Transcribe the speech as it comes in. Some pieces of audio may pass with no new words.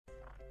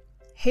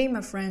Hey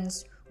my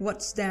friends,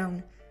 what's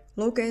down?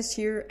 Louka is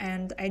here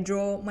and I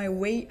draw my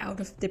way out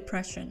of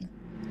depression.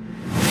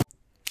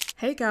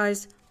 Hey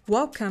guys,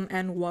 welcome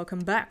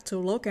back to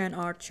Louka and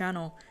I'm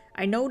channel.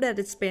 I know that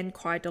it's been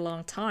quite a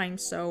long time,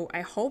 so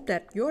I hope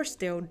that you're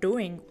still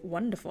doing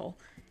wonderful.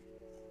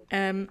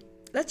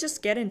 Let's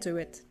just get into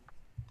it.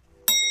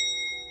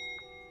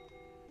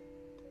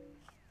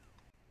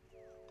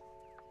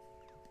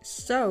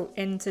 So,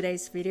 in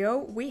today's video,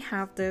 we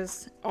have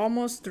this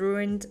almost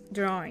ruined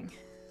drawing.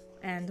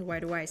 And why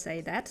do I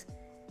say that?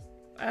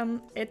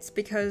 It's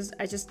because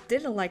I just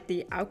didn't like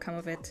the outcome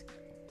of it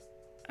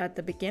at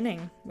the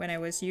beginning when I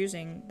was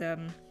using the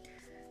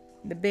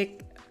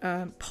big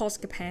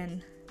Posca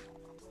pen.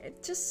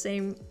 It just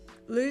seemed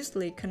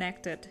loosely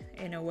connected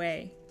in a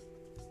way.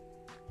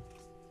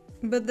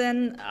 But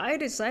then I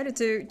decided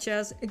to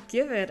just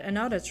give it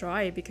another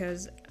try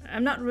because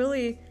I'm not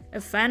really a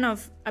fan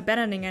of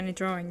abandoning any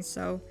drawings,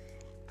 so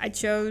I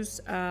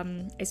chose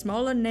a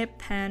smaller nib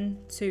pen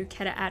to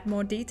kind of add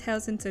more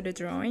details into the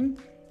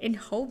drawing in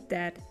hope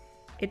that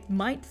it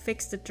might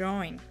fix the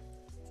drawing.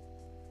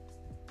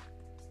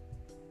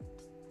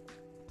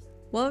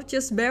 Well,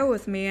 just bear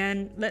with me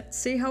and let's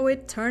see how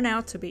it turned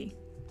out to be.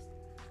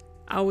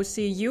 I will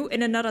see you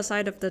in another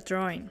side of the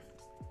drawing.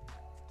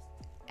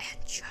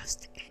 And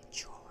just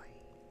enjoy.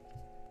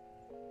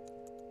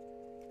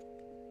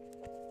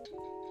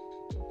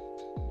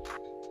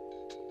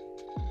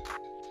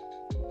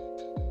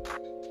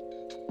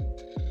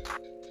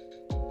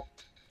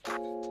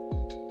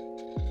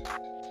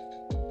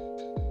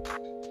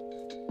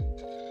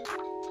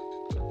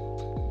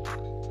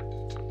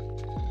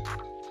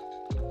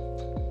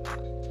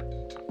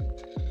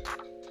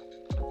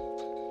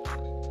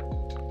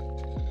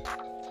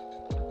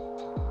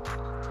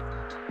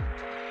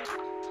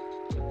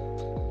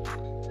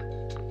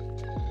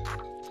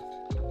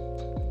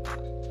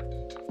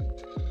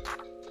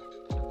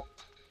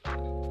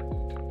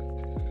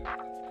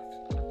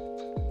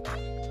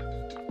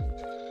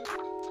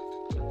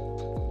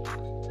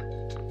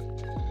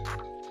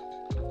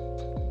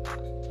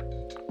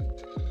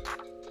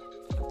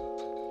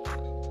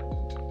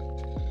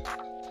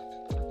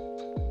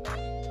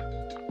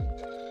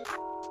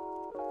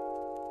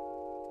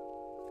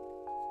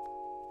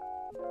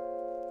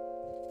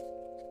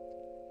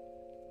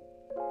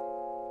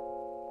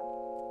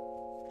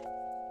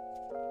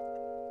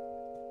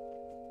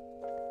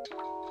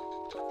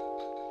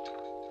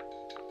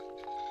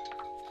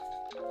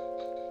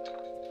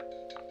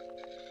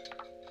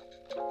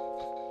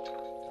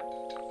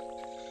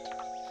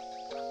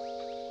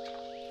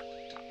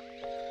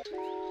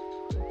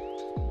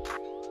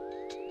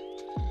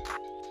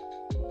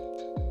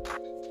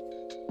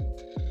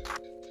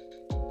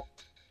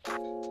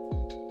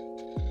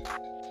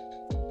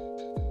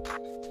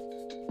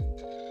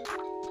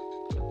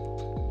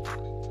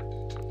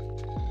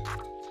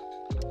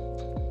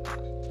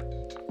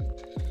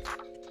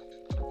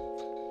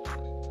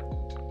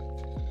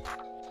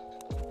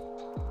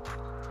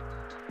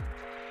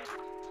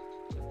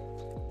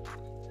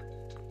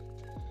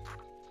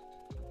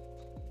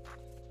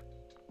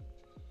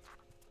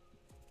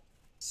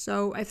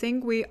 So I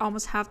think we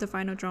almost have the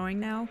final drawing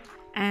now,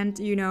 and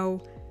you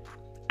know,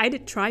 I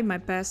did try my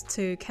best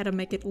to kind of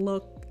make it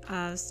look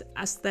as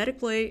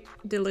aesthetically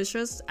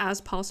delicious as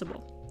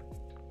possible.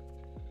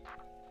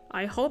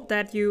 I hope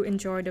that you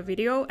enjoyed the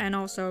video and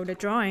also the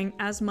drawing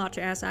as much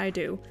as I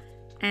do,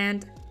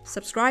 and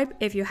subscribe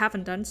if you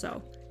haven't done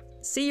so.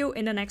 See you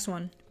in the next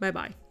one. Bye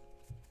bye.